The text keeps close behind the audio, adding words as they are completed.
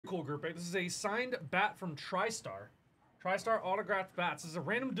cool group break. This is a signed bat from TriStar. TriStar autographed bats. This is a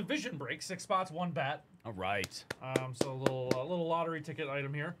random division break. 6 spots, 1 bat. All right. So a little lottery ticket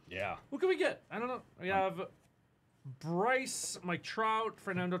item here. Yeah. What can we get? I don't know. We have Bryce, Mike Trout,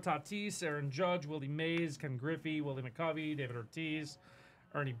 Fernando Tatis, Aaron Judge, Willie Mays, Ken Griffey, Willie McCovey, David Ortiz,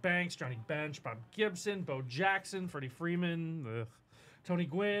 Ernie Banks, Johnny Bench, Bob Gibson, Bo Jackson, Freddie Freeman, Tony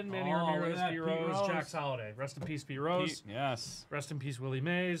Gwynn, Manny Ramirez, Pete Rose, Jax Holiday. Rest in peace, Pete Rose. Yes. Rest in peace, Willie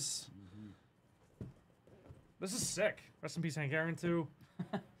Mays. This is sick. Rest in peace, Hank Aaron, too.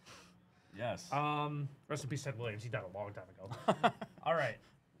 Yes. Rest in peace, Ted Williams. He died a long time ago. All right.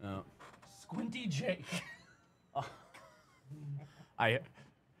 Squinty Jake.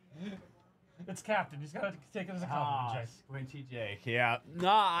 It's Captain. He's got to take it as a compliment, Jake. Squinty Jake. Yeah. No,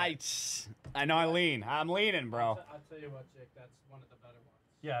 I know I lean. I'm leaning, bro. I'll tell you what, Jake. That's one of the better ones.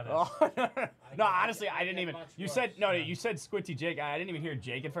 Yeah, it is. No, honestly, I didn't even. You said no. You said Squinty Jake. I didn't even hear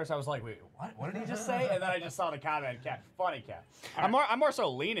Jake at first. I was like, wait, what? What did he just say? And then I just saw the comment. Cap, funny Cap. I'm more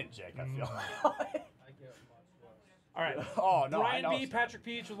so leaning Jake. I feel. I get much worse. All right. Oh no, Ryan B, Patrick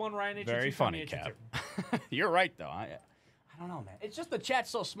Peach with 1, Ryan H. Very funny, Cap. You're right though. I don't know, man. It's just the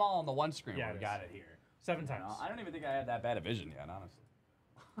chat's so small on the one screen. Yeah, when we got it here. 7 times. I don't even think I had that bad a vision yet, honestly.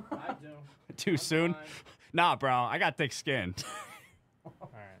 I do. Too soon? Fine. Nah, bro. I got thick skin. All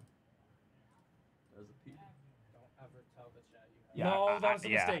right. Don't ever tell the chat you have. Yeah, No, that was a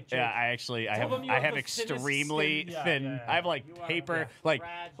mistake, Jake. Yeah, I actually Tell them you I have have the thinnest extremely skin. Yeah, thin. yeah, yeah. I have like You are, paper, yeah, like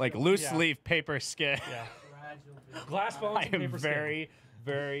fragile. loose Yeah. leaf paper skin. Yeah. Fragile. Glass bones I and am paper very,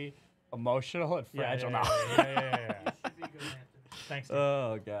 very emotional and skin. fragile yeah, now. yeah. You should be good, Anthony. Thanks, Steve.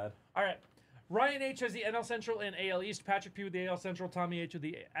 Oh God. All right. Ryan H has the NL Central and AL East. Patrick P with the AL Central. Tommy H with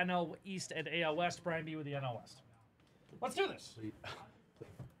the NL East and AL West. Brian B with the NL West. Let's do this.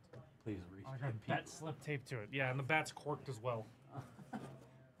 Please read. I got bat slip tape to it. Yeah, and the bat's corked as well. All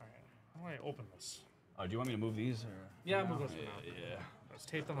right. How do I open this? Oh, do you want me to move these or? Yeah, move this one out. Yeah. It's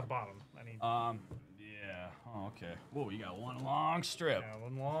taped on the bottom. I need Yeah. Oh, okay. Whoa, you got one long strip. yeah,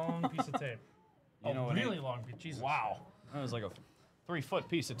 one long piece of tape. You know what I really mean? long piece. Jesus. Wow. That was like a 3-foot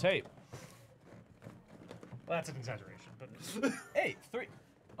piece of tape. Well, that's an exaggeration, but Hey, 3.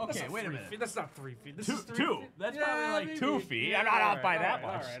 that's Okay, not wait a 3 minute. feet. That's not 3 feet. This Two, is 3 two. feet. That's Yeah, probably like maybe. 2 feet. Yeah, I'm not off by all that right,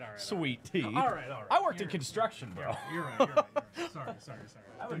 much. all right. Sweet tea. All right. I worked in You're- construction, bro. You're right. Sorry.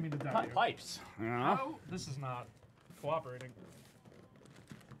 I didn't mean to doubt Cut you. pipes. You know? Oh, this is not cooperating.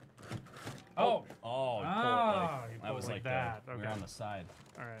 Oh. Oh, you Ah, pulled it you that pulled was like like that. We're Okay. on the side.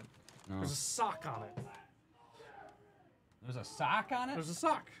 All right. No. There's a sock on it. There's a sock on it? There's a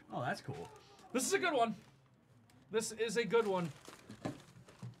sock. Oh, that's cool. This is a good one. This is a good one.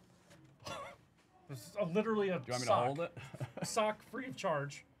 This is literally a Do you want me sock. to hold it? A sock free of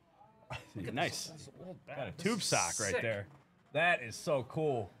charge. Nice. This old bat. Got a This tube is sock right sick. there. That is so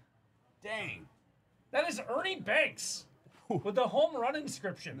cool. Dang. That is Ernie Banks with the home run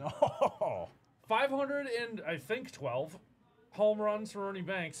inscription. Oh. 500 and I think 12 home runs for Ernie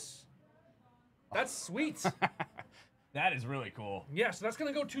Banks. That's sweet. That is really cool. Yeah, so that's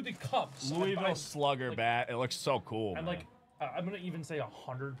gonna go to the Cubs. Louisville Slugger bat. It looks so cool. And man. like, I'm gonna even say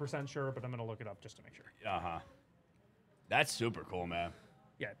 100% sure, but I'm gonna look it up just to make sure. That's super cool, man.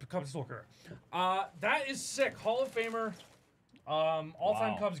 Yeah, the Cubs still career. That is sick. Hall of Famer.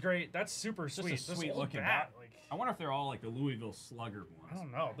 All-time Wow. Cubs great. That's super Just sweet. a This sweet old looking bat. bat. Like, I wonder if they're all like the Louisville Slugger I ones.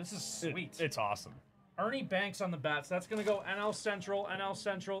 don't know. This is sweet. It's awesome. Ernie Banks on the bats. That's gonna go NL Central. NL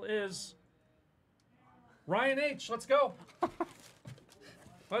Central is Ryan H. Let's go.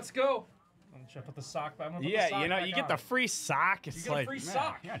 Let's go. Should I put the sock back? I'm gonna put the sock Yeah, you know, back you get on. the free sock. It's get a like free man,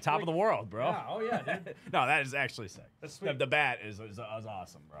 sock. Yeah, top Like- of the world, bro. Yeah, oh yeah, dude. No, that is actually sick. That's sweet. The bat is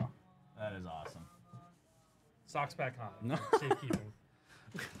awesome, bro. That is awesome. Socks back on. No. Safekeeping.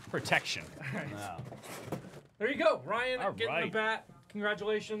 Protection. Right. Yeah. There you go, Ryan. All Getting right. the bat.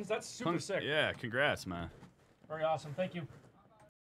 Congratulations. That's super sick. Yeah, congrats, man. Very awesome. Thank you.